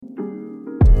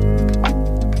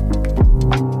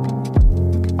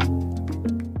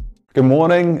Good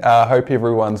morning. Hope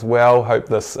everyone's well. Hope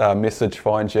this message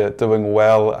finds you doing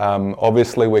well.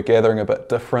 Obviously, we're gathering a bit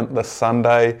different this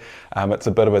Sunday. It's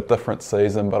a bit of a different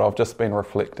season, but I've just been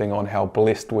reflecting on how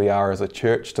blessed we are as a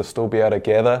church to still be able to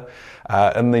gather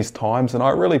in these times. And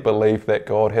I really believe that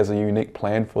God has a unique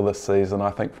plan for this season. I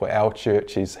think for our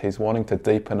church, He's wanting to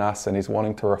deepen us and He's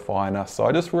wanting to refine us. So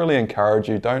I just really encourage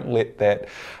you, don't let that,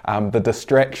 the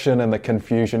distraction and the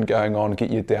confusion going on get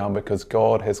you down, because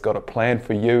God has got a plan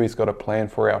for you. He's got a plan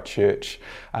for our church.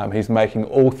 He's making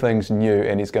all things new,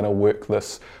 and He's going to work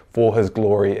this for His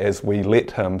glory as we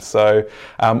let Him. So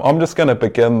I'm just going to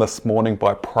begin this morning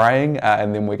by praying,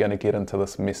 and then we're going to get into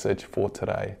this message for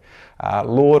today.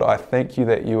 Lord, I thank You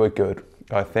that You are good.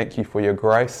 I thank You for Your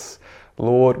grace.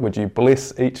 Lord, would You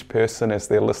bless each person as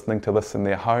they're listening to this in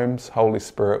their homes. Holy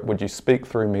Spirit, would You speak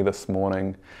through me this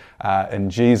morning? In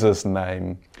Jesus'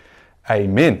 name,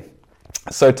 amen.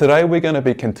 So today we're going to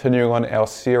be continuing on our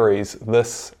series,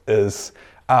 This Is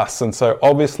Us. And so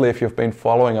obviously, if you've been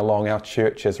following along, our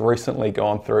church has recently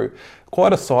gone through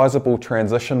quite a sizable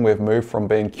transition. We've moved from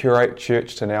being Curate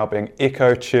Church to now being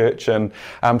Echo Church. And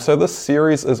so this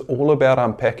series is all about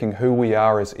unpacking who we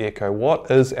are as Echo.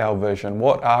 What is our vision?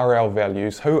 What are our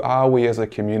values? Who are we as a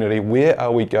community? Where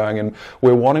are we going? And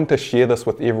we're wanting to share this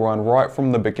with everyone right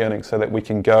from the beginning so that we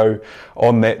can go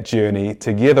on that journey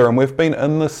together. And we've been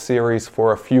in this series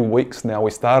for a few weeks now.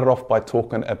 We started off by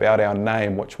talking about our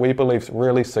name, which we believe is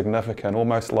really significant,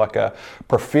 almost like a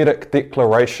prophetic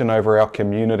declaration over our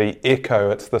community, Echo.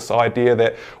 It's this idea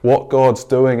that what God's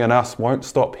doing in us won't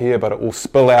stop here, but it will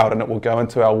spill out and it will go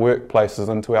into our workplaces,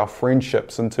 into our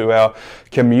friendships, into our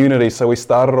community. So we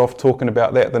started off talking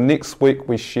about that. The next week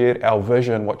we shared our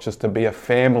vision, which is to be a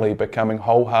family, becoming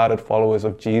wholehearted followers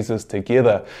of Jesus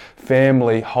together.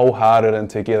 Family, wholehearted and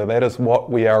together. That is what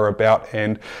we are about.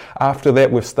 And after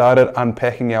that, we've started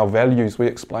unpacking our values. We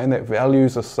explained that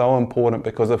values are so important,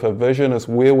 because if a vision is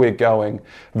where we're going,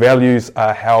 values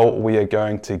are how we are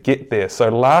going to get there. So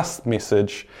last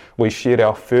message, we shared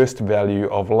our first value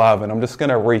of love, and I'm just going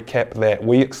to recap that.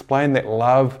 We explained that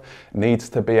love needs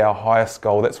to be our highest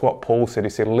goal. That's what Paul said. He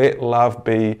said, let love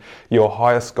be your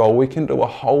highest goal. We can do a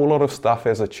whole lot of stuff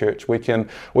as a church. We can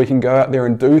go out there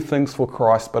and do things for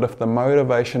Christ, but if the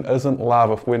motivation isn't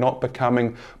love, if we're not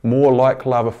becoming more like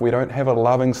love, if we don't have a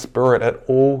loving spirit, it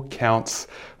all counts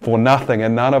for nothing,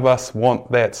 and none of us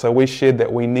want that. So we shared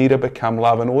that we need to become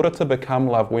love. In order to become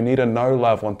love, we need to know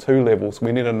love on two levels.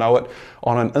 We need to know it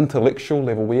on an intellectual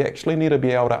level. We actually need to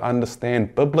be able to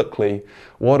understand biblically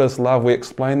what is love. We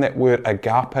explained that word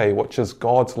agape, which is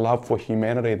God's love for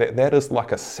humanity, that is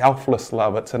like a selfless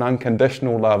love. It's an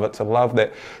unconditional love. It's a love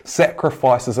that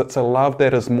sacrifices. It's a love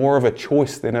that is more of a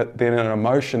choice than an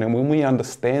emotion. And when we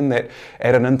understand that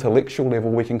at an intellectual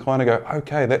level, we can kind of go,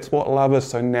 okay, that's what love is,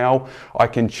 so now I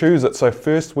can choose it. So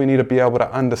first we need to be able to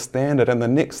understand it, and the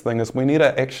next thing is we need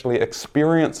to actually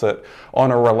experience it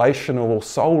on a relational or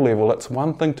soul level. It's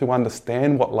one thing to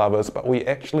understand what love is, but we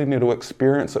actually need to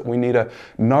experience it. We need to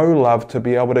know love to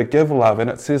be able to give love. And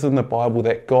it says in the Bible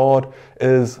that God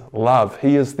is love.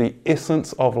 He is the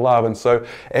essence of love. And so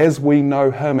as we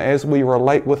know Him, as we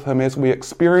relate with Him, as we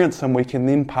experience Him, we can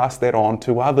then pass that on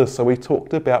to others. So we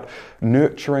talked about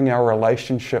nurturing our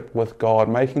relationship with God,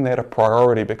 making that a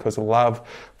priority, because love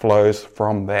flows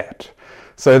from that.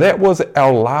 So that was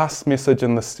our last message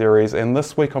in the series, and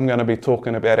this week I'm going to be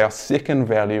talking about our second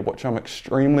value, which I'm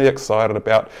extremely excited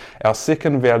about. Our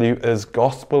second value is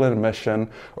gospel and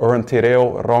mission, or in te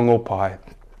reo, Rongopai.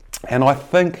 And I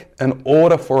think in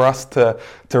order for us to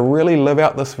really live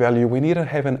out this value, we need to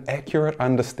have an accurate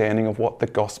understanding of what the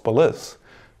gospel is.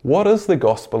 What is the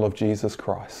gospel of Jesus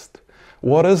Christ?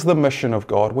 What is the mission of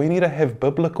God? We need to have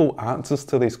biblical answers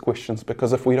to these questions,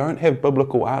 because if we don't have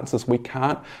biblical answers, we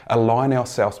can't align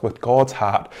ourselves with God's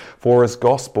heart for His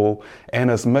gospel and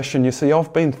His mission. You see,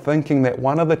 I've been thinking that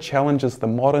one of the challenges the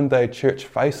modern day church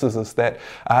faces is that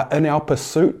in our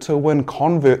pursuit to win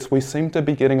converts, we seem to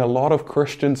be getting a lot of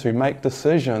Christians who make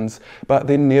decisions but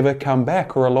then never come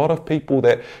back, or a lot of people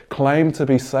that claim to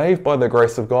be saved by the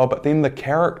grace of God, but then the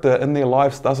character in their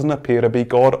lives doesn't appear to be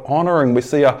God honoring. We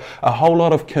see a whole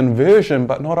lot of conversion,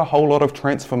 but not a whole lot of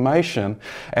transformation.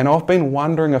 And I've been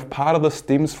wondering if part of this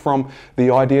stems from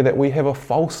the idea that we have a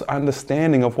false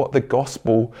understanding of what the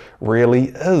gospel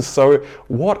really is. So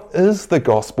what is the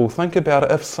gospel? Think about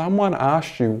it. If someone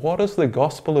asked you, what is the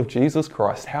gospel of Jesus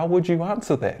Christ? How would you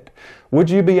answer that? Would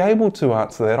you be able to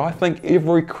answer that? I think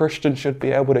every Christian should be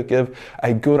able to give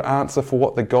a good answer for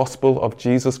what the gospel of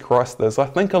Jesus Christ is. I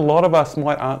think a lot of us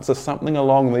might answer something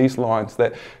along these lines,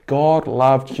 that God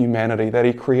loved humanity humanity, that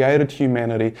he created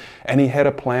humanity and he had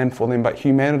a plan for them, but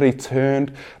humanity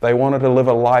turned. They wanted to live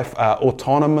a life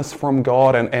autonomous from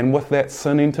God, and with that,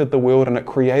 sin entered the world and it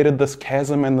created this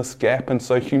chasm and this gap, and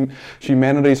so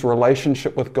humanity's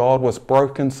relationship with God was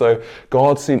broken. So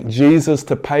God sent Jesus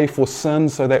to pay for sin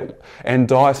and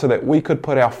die so that we could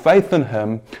put our faith in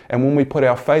him, and when we put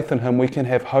our faith in him, we can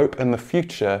have hope in the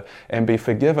future and be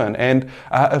forgiven. And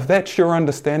if that's your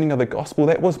understanding of the gospel,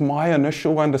 that was my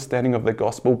initial understanding of the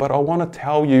gospel, but I want to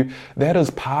tell you that is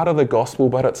part of the gospel,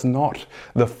 but it's not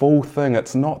the full thing.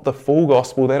 It's not the full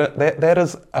gospel. That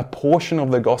is a portion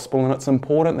of the gospel, and it's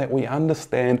important that we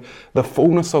understand the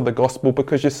fullness of the gospel,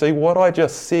 because you see, what I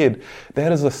just said,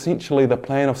 that is essentially the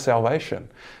plan of salvation.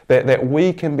 That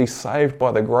we can be saved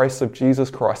by the grace of Jesus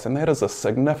Christ, and that is a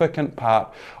significant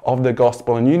part of the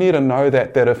gospel. And you need to know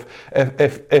that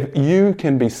if you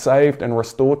can be saved and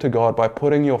restored to God by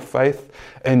putting your faith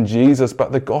in Jesus,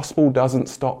 but the gospel doesn't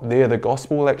stop there. The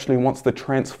gospel actually wants to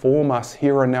transform us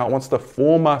here and now. It wants to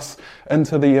form us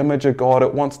into the image of God.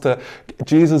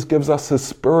 Jesus gives us his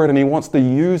Spirit, and he wants to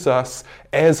use us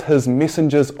as his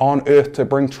messengers on earth to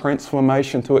bring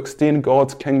transformation, to extend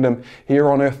God's kingdom here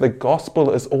on earth. The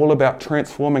gospel is all about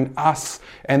transforming us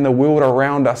and the world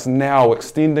around us now,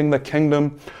 extending the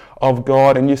kingdom of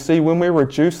God. And you see, when we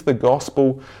reduce the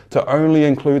gospel to only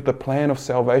include the plan of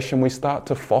salvation, we start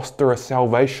to foster a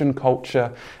salvation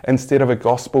culture instead of a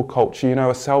gospel culture. You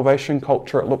know, a salvation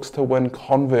culture, it looks to win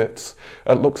converts,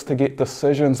 it looks to get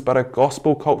decisions, but a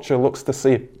gospel culture looks to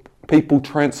see people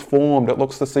transformed, it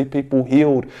looks to see people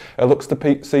healed, it looks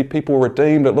to see people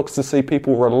redeemed, it looks to see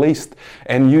people released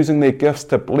and using their gifts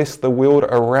to bless the world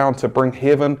around, to bring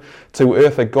heaven to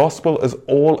earth. The gospel is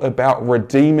all about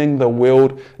redeeming the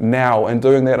world now, and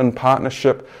doing that in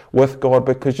partnership with God,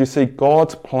 because you see,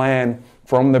 God's plan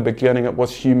from the beginning, it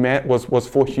was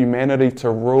for humanity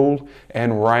to rule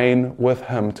and reign with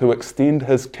him, to extend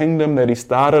his kingdom that he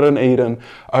started in Eden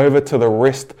over to the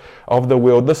rest of the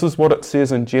world. This is what it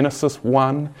says in Genesis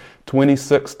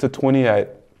 1:26-28.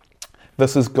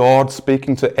 This is God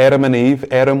speaking to Adam and Eve.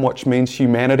 Adam, which means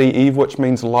humanity, Eve, which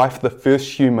means life, the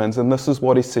first humans. And this is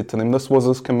what he said to them. This was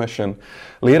his commission.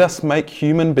 Let us make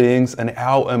human beings in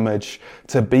our image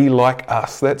to be like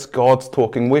us. That's God's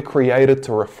talking. We're created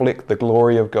to reflect the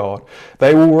glory of God.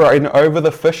 They will reign over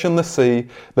the fish in the sea,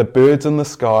 the birds in the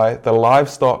sky, the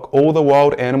livestock, all the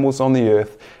wild animals on the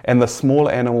earth, and the small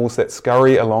animals that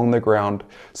scurry along the ground.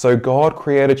 So God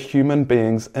created human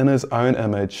beings in his own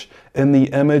image. In the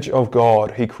image of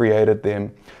God, he created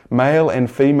them. Male and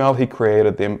female, he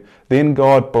created them. Then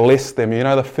God blessed them. You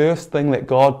know, the first thing that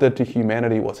God did to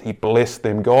humanity was he blessed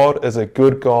them. God is a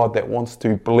good God that wants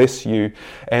to bless you,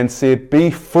 and said, be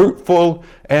fruitful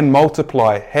and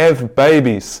multiply, have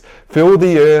babies, fill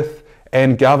the earth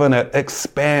and govern it,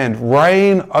 expand,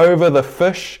 reign over the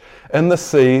fish in the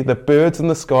sea, the birds in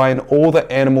the sky, and all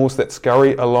the animals that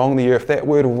scurry along the earth. That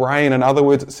word reign, in other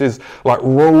words, it says like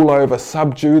rule over,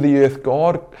 subdue the earth.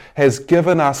 God has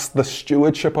given us the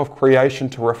stewardship of creation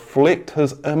to reflect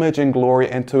his image and glory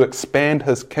and to expand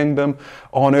his kingdom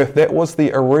on earth. That was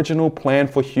the original plan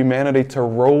for humanity, to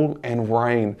rule and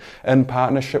reign in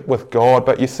partnership with God.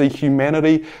 But you see,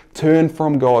 humanity turned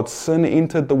from God. Sin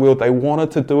entered the world. They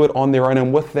wanted to do it on their own,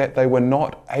 and with that, they were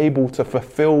not able to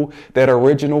fulfill that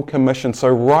original commission. So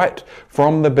right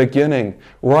from the beginning,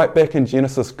 right back in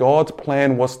Genesis, God's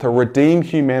plan was to redeem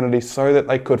humanity so that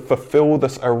they could fulfill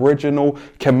this original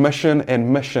commission and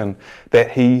mission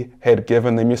that he had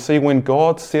given them. You see, when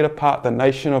God set apart the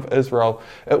nation of Israel,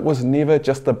 it was never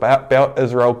just about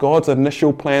Israel. God's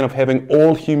initial plan of having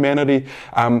all humanity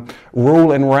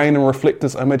rule and reign and reflect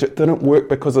his image, it didn't work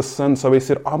because of sin. So he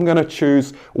said, I'm going to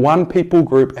choose one people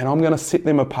group and I'm going to set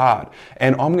them apart,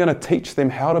 and I'm going to teach them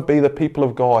how to be the people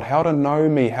of God, how to know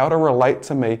me, how to relate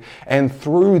to me, and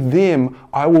through them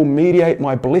I will mediate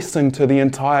my blessing to the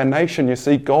entire nation. You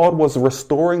see, God was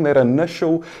restoring that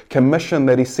initial commission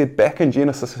that he said back in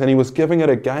Genesis, and he was giving it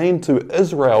again to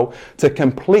Israel to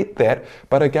complete that.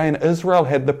 But again, Israel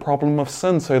had the problem of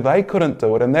sin, so they couldn't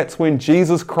do it. And that's when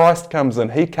Jesus Christ comes in.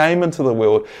 He came into the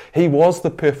world. He was the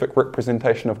perfect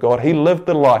representation of God. He lived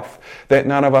the life that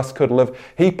none of us could live.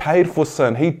 He paid for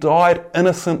sin. He died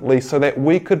innocently so that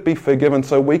we could be forgiven,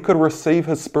 so we could receive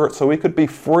his Spirit, so we could be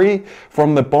free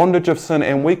from the bondage of sin,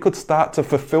 and we could start to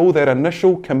fulfill that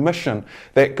initial commission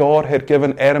that God had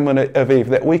given Adam and Eve,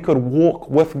 that we could walk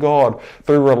with God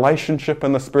through relationship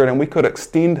in the Spirit, and we could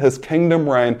extend his kingdom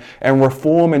reign and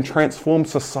reform and transform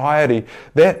society.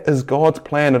 That is God's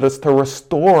plan. It is to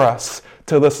restore us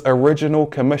to this original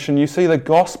commission. You see, the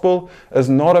gospel is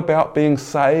not about being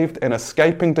saved and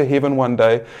escaping to heaven one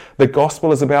day. The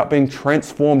gospel is about being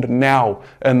transformed now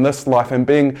in this life and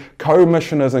being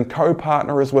co-missioners and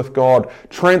co-partners with God,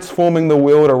 transforming the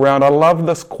world around. I love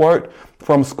this quote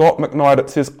from Scott McKnight. It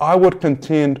says, "I would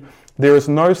contend there is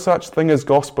no such thing as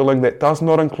gospeling that does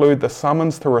not include the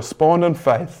summons to respond in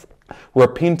faith,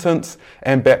 repentance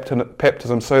and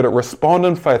baptism." So to respond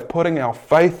in faith, putting our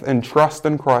faith and trust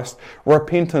in Christ,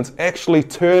 repentance, actually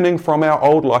turning from our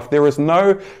old life. There is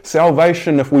no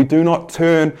salvation if we do not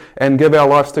turn and give our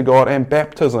lives to God, and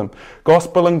baptism.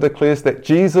 Gospeling declares that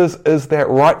Jesus is that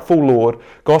rightful Lord.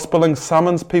 Gospeling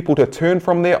summons people to turn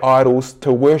from their idols,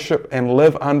 to worship and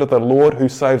live under the Lord who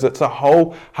saves. It's a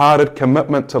wholehearted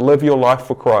commitment to live your life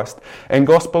for Christ. And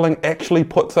gospeling actually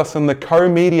puts us in the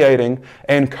co-mediating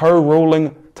and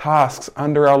co-ruling tasks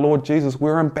under our Lord Jesus.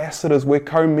 We're ambassadors, we're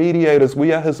co-mediators,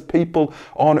 we are His people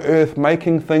on earth,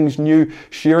 making things new,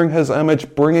 sharing His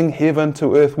image, bringing heaven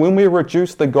to earth. When we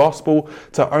reduce the gospel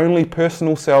to only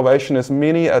personal salvation, as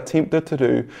many are tempted to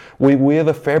do, we wear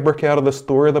the fabric out of the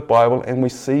story of the Bible and we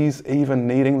cease even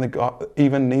needing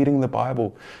the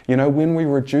Bible. You know, when we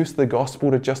reduce the gospel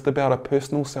to just about a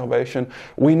personal salvation,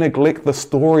 we neglect the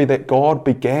story that God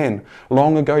began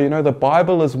long ago. You know, the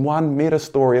Bible is one meta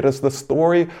story. It is the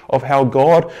story of how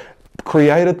God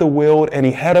created the world and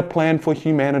He had a plan for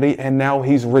humanity, and now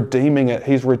He's redeeming it.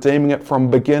 He's redeeming it from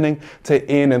beginning to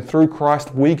end, and through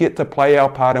Christ we get to play our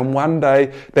part, and one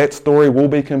day that story will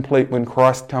be complete when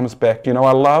Christ comes back. You know,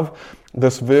 I love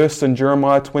this verse in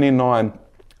Jeremiah 29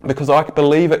 because I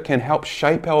believe it can help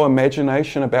shape our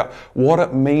imagination about what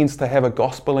it means to have a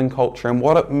gospeling culture and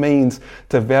what it means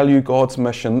to value God's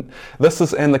mission.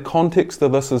 And the context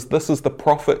of this is the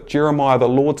prophet Jeremiah, the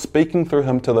Lord speaking through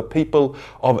him to the people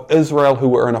of Israel who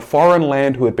were in a foreign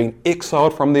land, who had been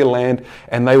exiled from their land,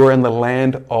 and they were in the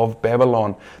land of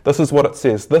Babylon. This is what it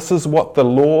says. "This is what the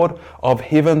Lord of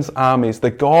heaven's armies, the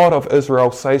God of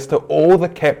Israel, says to all the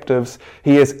captives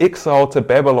He has exiled to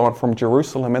Babylon from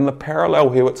Jerusalem." And the parallel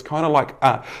here, it's kind of like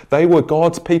they were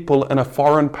God's people in a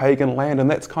foreign pagan land, and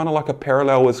that's kind of like a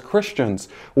parallel as Christians.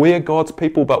 We are God's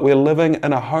people, but we're living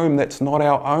in a home that's not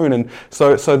our own. And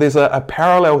so there's a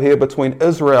parallel here between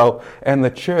Israel and the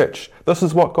church. This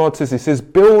is what God says. He says,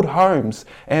 build homes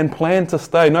and plan to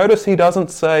stay. Notice He doesn't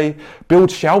say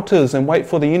build shelters and wait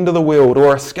for the end of the world,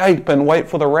 or escape and wait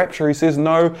for the rapture. He says,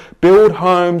 no, build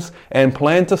homes and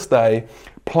plan to stay.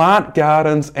 Plant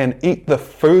gardens and eat the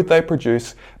food they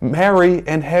produce. Marry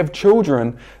and have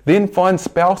children. Then find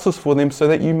spouses for them so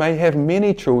that you may have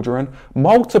many children.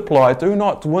 Multiply, do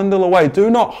not dwindle away. Do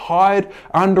not hide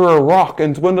under a rock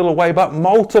and dwindle away, but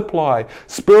multiply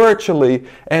spiritually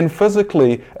and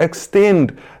physically.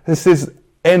 Extend, it says,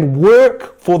 and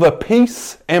work for the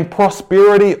peace and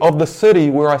prosperity of the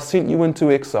city where I sent you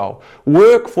into exile.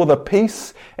 Work for the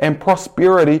peace and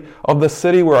prosperity of the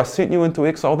city where I sent you into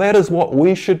exile. That is what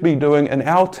we should be doing in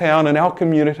our town, in our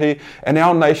community, in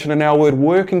our nation, in our world,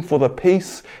 working for the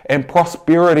peace and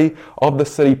prosperity of the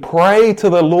city. Pray to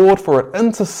the Lord for it,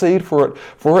 intercede for it,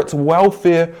 for its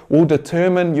welfare will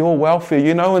determine your welfare.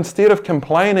 You know, instead of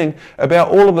complaining about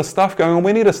all of the stuff going on,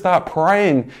 we need to start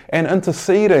praying and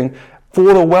interceding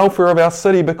for the welfare of our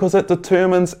city, because it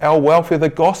determines our welfare. The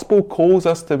gospel calls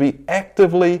us to be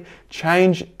actively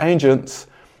change agents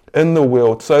in the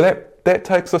world. So that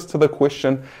takes us to the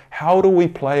question, how do we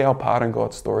play our part in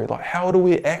God's story? Like, how do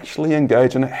we actually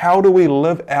engage in it? How do we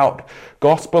live out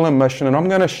gospel and mission? And I'm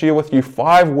going to share with you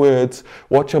 5 words,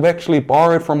 which I've actually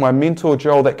borrowed from my mentor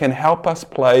Joel, that can help us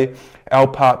play our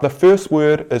part. The first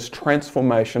word is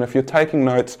transformation. If you're taking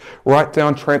notes, write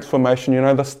down transformation. You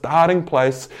know, the starting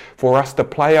place for us to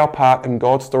play our part in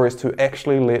God's story is to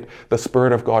actually let the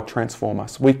Spirit of God transform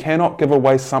us. We cannot give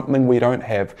away something we don't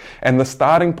have. And the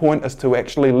starting point is to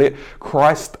actually let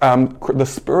Christ, the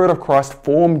Spirit of Christ,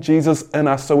 form Jesus in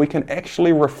us so we can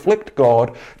actually reflect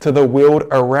God to the world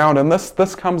around. And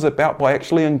this comes about by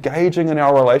actually engaging in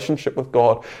our relationship with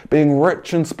God, being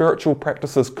rich in spiritual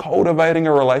practices, cultivating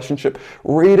a relationship,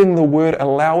 reading the Word,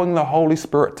 allowing the Holy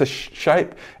Spirit to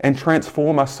shape and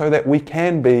transform us so that we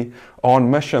can be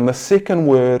on mission. The second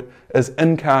word is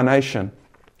incarnation.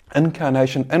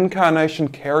 Incarnation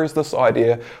carries this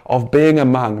idea of being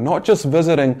among, not just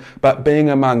visiting, but being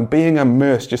among, being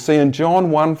immersed. You see, in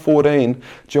John 1:14,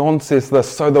 John says this,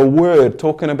 so the Word,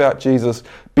 talking about Jesus,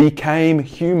 became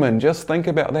human. Just think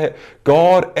about that.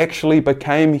 God actually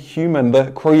became human.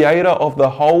 The creator of the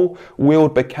whole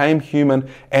world became human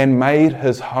and made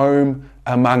His home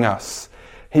among us.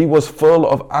 He was full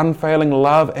of unfailing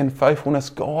love and faithfulness.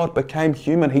 God became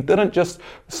human. He didn't just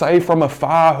say from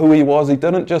afar who he was. He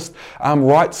didn't just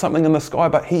write something in the sky,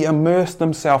 but he immersed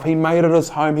himself. He made it his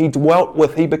home. He dwelt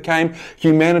with. He became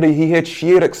humanity. He had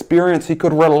shared experience. He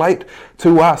could relate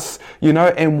to us,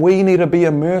 and we need to be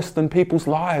immersed in people's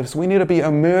lives. We need to be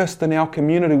immersed in our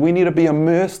community. We need to be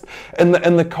immersed in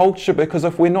the culture, because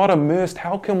if we're not immersed,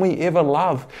 how can we ever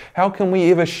love? How can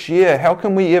we ever share? How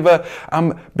can we ever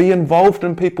be involved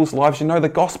in people's lives? The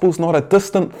gospel's not a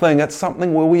distant thing. It's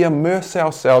something where we immerse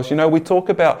ourselves. We talk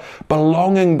about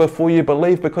belonging before you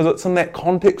believe, because it's in that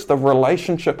context of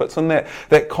relationship. It's in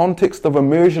that context of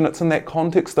immersion. It's in that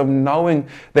context of knowing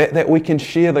that we can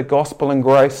share the gospel and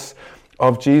grace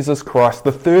of Jesus Christ.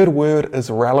 The third word is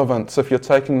relevance. If you're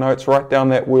taking notes, write down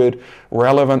that word,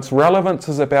 relevance. Relevance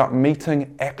is about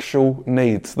meeting actual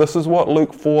needs. This is what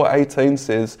Luke 4:18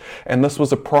 says, and this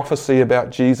was a prophecy about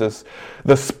Jesus.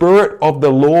 The Spirit of the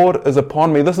Lord is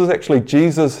upon me. This is actually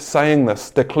Jesus saying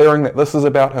this, declaring that this is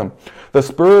about him. The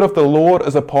Spirit of the Lord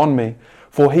is upon me,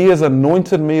 for he has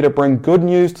anointed me to bring good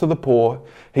news to the poor.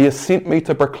 He has sent me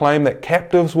to proclaim that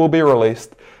captives will be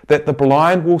released, that the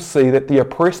blind will see, that the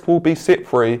oppressed will be set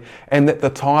free, and that the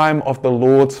time of the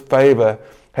Lord's favor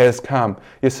has come.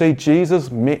 You see,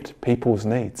 Jesus met people's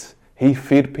needs. He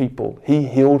fed people. He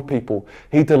healed people.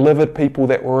 He delivered people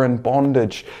that were in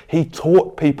bondage. He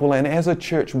taught people. And as a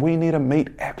church, we need to meet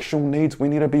actual needs. We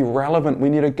need to be relevant. We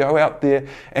need to go out there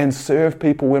and serve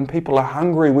people. When people are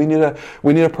hungry, we need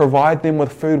to provide them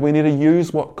with food. We need to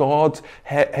use what God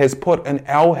has put in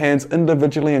our hands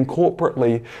individually and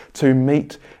corporately to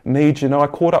meet needs. I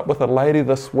caught up with a lady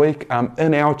this week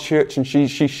in our church, and she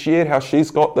shared how she's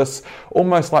got this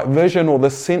almost like vision or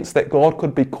this sense that God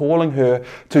could be calling her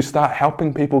to start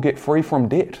helping people get free from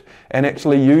debt, and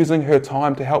actually using her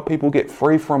time to help people get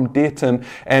free from debt,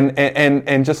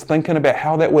 and just thinking about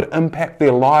how that would impact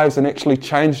their lives and actually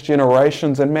change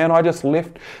generations. And man, I just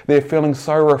left there feeling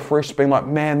so refreshed, being like,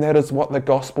 man, that is what the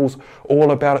gospel's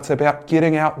all about. It's about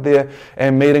getting out there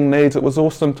and meeting needs. It was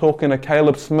awesome talking to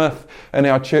Caleb Smith in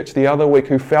our church the other week,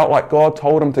 who felt like God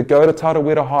told him to go to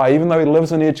Tarawera High, even though he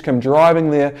lives in Edgecombe, driving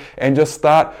there and just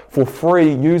start for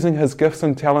free using his gifts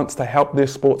and talents to help their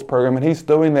sports program. And he's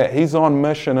doing that. He's on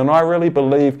mission. And I really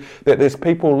believe that there's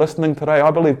people listening today. I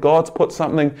believe God's put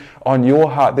something on your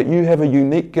heart, that you have a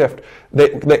unique gift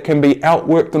that can be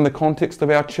outworked in the context of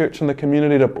our church and the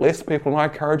community to bless people. And I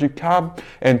encourage you, come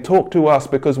and talk to us,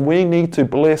 because we need to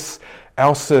bless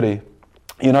our city.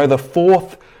 The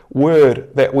fourth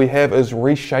word that we have is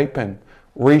reshaping.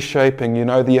 Reshaping,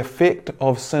 the effect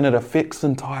of sin, it affects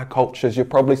entire cultures. You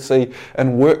probably see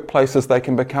in workplaces they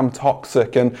can become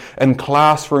toxic, and in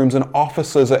classrooms and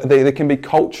offices there can be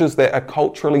cultures that are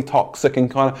culturally toxic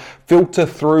and kind of filter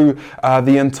through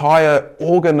the entire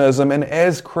organism. And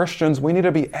as Christians, we need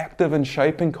to be active in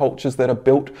shaping cultures that are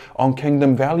built on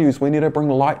kingdom values. We need to bring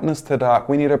lightness to dark.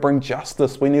 We need to bring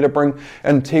justice. We need to bring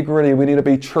integrity. We need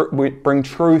to bring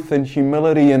truth and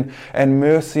humility and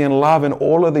mercy and love, and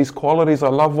all of these qualities. I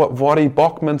love what Voddy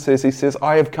Bachman says. He says,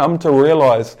 I have come to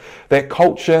realize that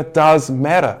culture does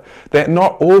matter, that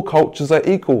not all cultures are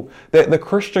equal, that the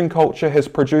Christian culture has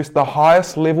produced the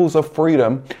highest levels of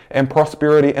freedom and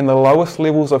prosperity and the lowest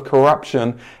levels of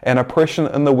corruption and oppression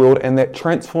in the world, and that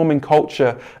transforming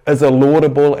culture is a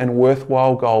laudable and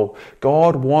worthwhile goal.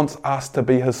 God wants us to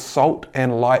be his salt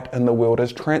and light in the world,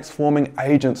 as transforming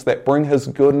agents that bring his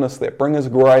goodness, that bring his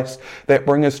grace, that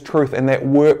bring his truth, and that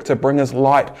work to bring his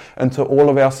light into all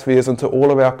of our spheres, into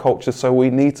all of our cultures. So we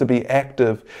need to be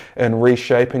active in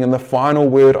reshaping. And the final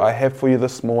word I have for you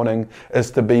this morning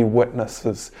is to be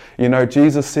witnesses.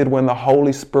 Jesus said when the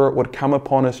Holy Spirit would come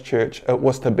upon his church, it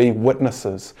was to be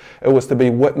witnesses. It was to be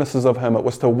witnesses of him. It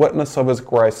was to witness of his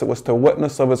grace. It was to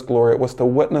witness of his glory. It was to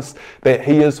witness that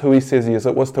he is who he says he is.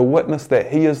 It was to witness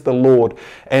that he is the Lord.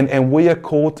 And we are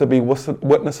called to be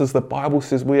witnesses. The Bible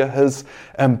says we are his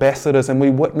ambassadors, and we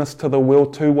witness to the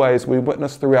world two ways. We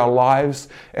witness through our lives,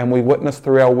 and we witness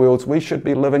through our words. We should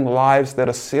be living lives that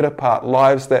are set apart,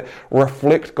 lives that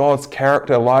reflect God's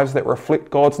character, lives that reflect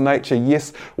God's nature.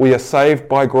 Yes, we are saved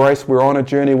by grace. We're on a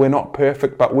journey. We're not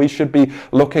perfect, but we should be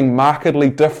looking markedly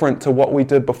different to what we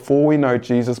did before we know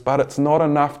Jesus. But it's not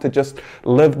enough to just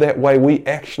live that way. We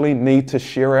actually need to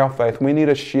share our faith. We need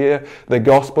to share the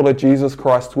gospel of Jesus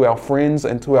Christ to our friends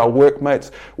and to our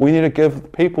workmates. We need to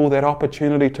give people that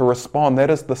opportunity to respond. That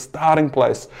is the starting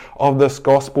place of this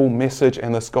gospel message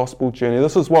and this gospel journey.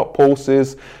 This is what Paul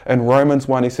says in Romans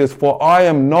 1. He says, "For I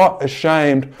am not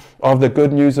ashamed of the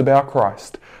good news about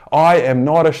Christ. I am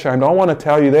not ashamed. I want to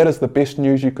tell you that is the best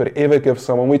news you could ever give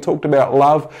someone. We talked about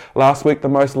love last week. The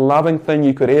most loving thing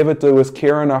you could ever do is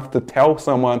care enough to tell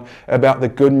someone about the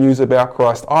good news about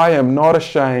Christ. I am not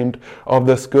ashamed of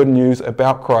this good news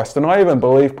about Christ. And I even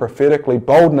believe prophetically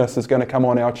boldness is going to come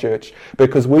on our church,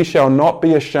 because we shall not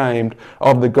be ashamed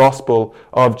of the gospel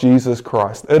of Jesus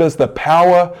Christ. It is the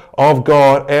power of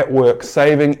God at work,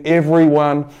 saving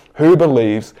everyone who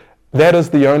believes. That is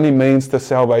the only means to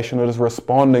salvation. It is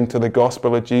responding to the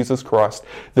gospel of Jesus Christ.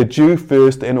 The Jew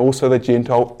first and also the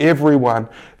Gentile, everyone.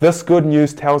 This good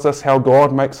news tells us how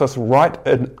God makes us right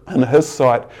in His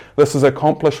sight. This is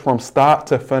accomplished from start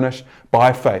to finish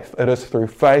by faith. It is through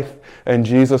faith in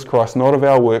Jesus Christ, not of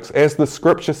our works. As the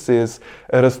scripture says,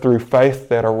 it is through faith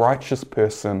that a righteous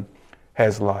person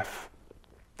has life.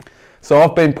 So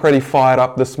I've been pretty fired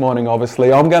up this morning,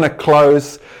 obviously. I'm going to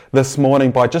close this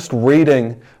morning by just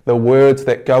reading the words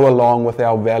that go along with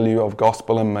our value of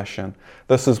gospel and mission.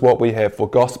 This is what we have for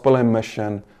gospel and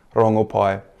mission,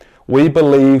 Rongopai. We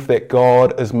believe that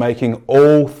God is making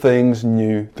all things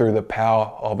new through the power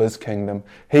of His kingdom.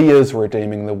 He is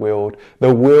redeeming the world.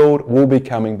 The world will be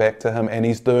coming back to Him, and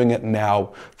He's doing it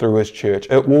now through His church.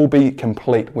 It will be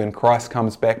complete when Christ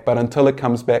comes back, but until it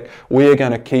comes back, we are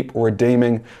going to keep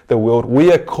redeeming the world.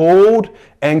 We are called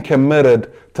and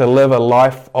committed to live a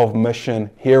life of mission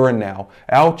here and now.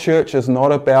 Our church is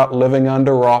not about living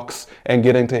under rocks and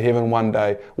getting to heaven one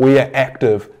day. We are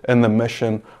active in the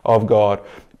mission of God.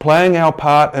 Playing our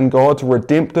part in God's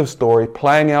redemptive story,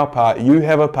 playing our part. You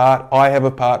have a part, I have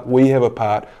a part, we have a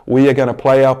part. We are going to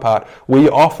play our part. We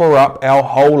offer up our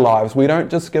whole lives. We don't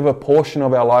just give a portion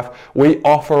of our life. We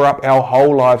offer up our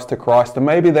whole lives to Christ. And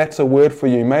maybe that's a word for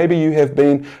you. Maybe you have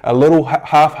been a little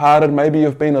half-hearted. Maybe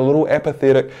you've been a little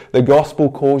apathetic. The gospel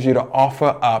calls you to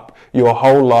offer up your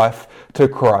whole life to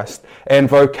Christ. And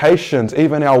vocations,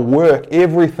 even our work,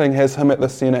 everything has Him at the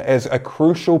center as a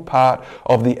crucial part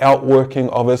of the outworking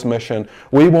of His mission.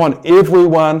 We want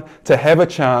everyone to have a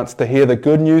chance to hear the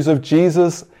good news of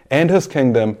Jesus and His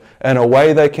kingdom in a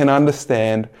way they can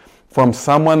understand, from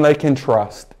someone they can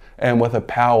trust, and with a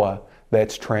power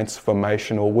that's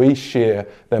transformational. We share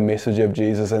the message of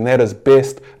Jesus, and that is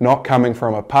best not coming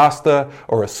from a pastor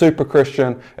or a super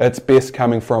Christian. It's best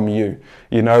coming from you.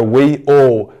 You know, we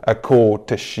all are called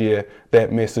to share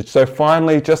that message. So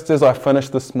finally, just as I finish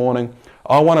this morning,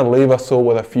 I want to leave us all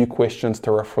with a few questions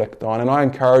to reflect on. And I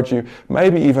encourage you,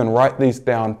 maybe even write these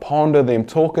down, ponder them,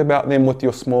 talk about them with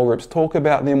your small groups, talk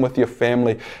about them with your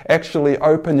family. Actually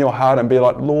open your heart and be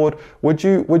like, Lord, would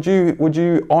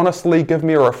you honestly give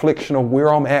me a reflection of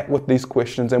where I'm at with these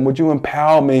questions, and would you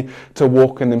empower me to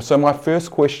walk in them? So my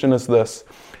first question is this: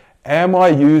 am I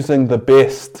using the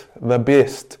best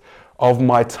of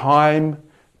my time,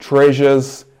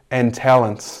 treasures, and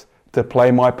talents to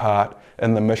play my part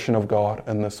in the mission of God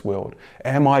in this world?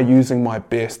 Am I using my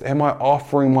best? Am I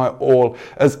offering my all?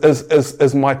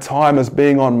 Is my time as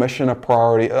being on mission a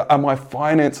priority? Are my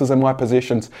finances and my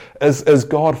possessions, is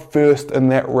God first in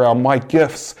that realm? My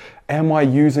gifts, am I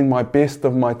using my best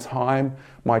of my time,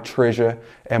 my treasure,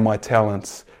 and my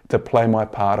talents to play my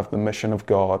part of the mission of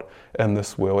God in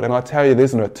this world? And I tell you,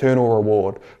 there's an eternal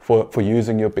reward for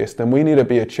using your best. And we need to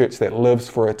be a church that lives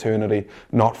for eternity,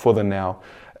 not for the now.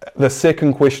 The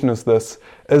second question is this: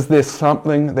 is there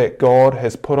something that God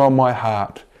has put on my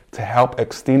heart to help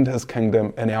extend His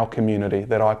kingdom in our community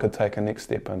that I could take a next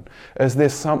step in? Is there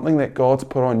something that God's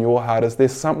put on your heart? Is there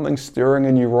something stirring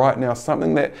in you right now,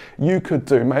 something that you could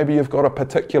do? Maybe you've got a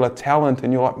particular talent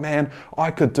and you're like, man,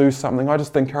 I could do something. I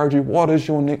just encourage you, what is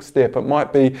your next step? It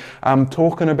might be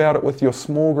talking about it with your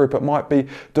small group. It might be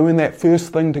doing that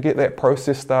first thing to get that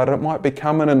process started. It might be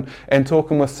coming and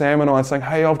talking with Sam and I and saying,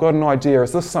 hey, I've got an idea.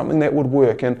 Is this something that would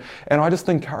work? And I just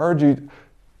encourage you,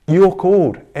 you're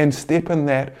called, and step in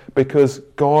that, because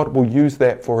God will use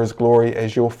that for His glory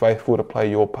as you're faithful to play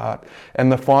your part. And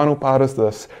the final part is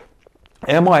this: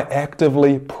 am I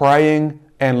actively praying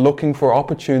and looking for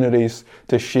opportunities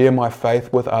to share my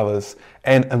faith with others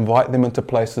and invite them into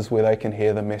places where they can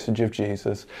hear the message of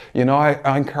Jesus? You know,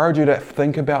 I encourage you to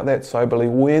think about that soberly.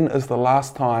 When is the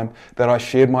last time that I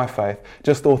shared my faith,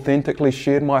 just authentically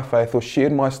shared my faith or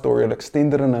shared my story or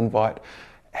extended an invite?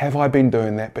 Have I been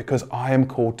doing that? Because I am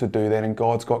called to do that, and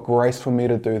God's got grace for me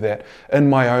to do that in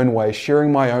my own way, sharing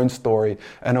my own story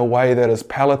in a way that is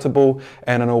palatable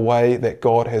and in a way that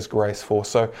God has grace for.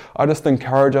 So I just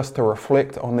encourage us to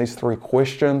reflect on these three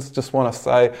questions. Just want to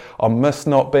say, I miss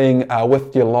not being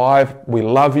with you live. We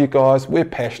love you guys. We're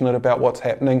passionate about what's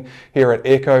happening here at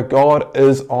Echo. God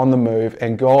is on the move,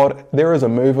 and there is a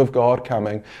move of God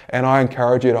coming, and I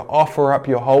encourage you to offer up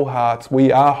your whole hearts.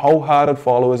 We are wholehearted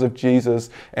followers of Jesus,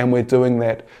 and we're doing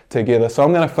that together. So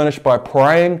I'm going to finish by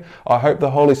praying. I hope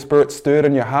the Holy Spirit stirred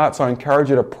in your hearts. I encourage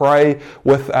you to pray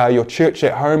with your church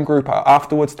at home group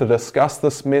afterwards to discuss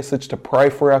this message, to pray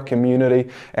for our community,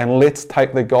 and let's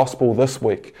take the gospel this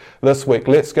week.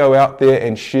 Let's go out there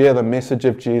and share the message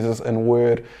of Jesus in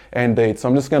word and deed. So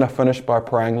I'm just going to finish by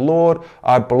praying. Lord,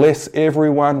 I bless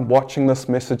everyone watching this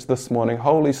message this morning.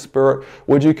 Holy Spirit,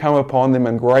 would you come upon them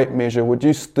in great measure? Would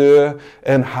you stir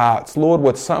in hearts? Lord,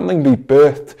 would something be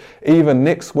birthed even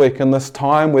next week in this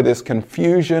time where there's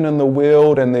confusion in the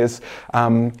world and there's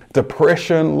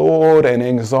depression, Lord, and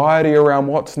anxiety around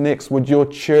what's next? Would your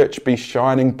church be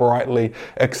shining brightly,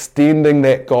 extending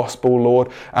that gospel, Lord,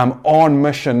 on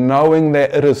mission, knowing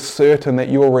that it is certain that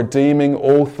you are redeeming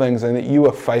all things and that you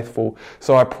are faithful.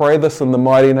 So I pray this in the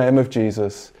mighty name of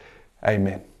Jesus.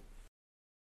 Amen.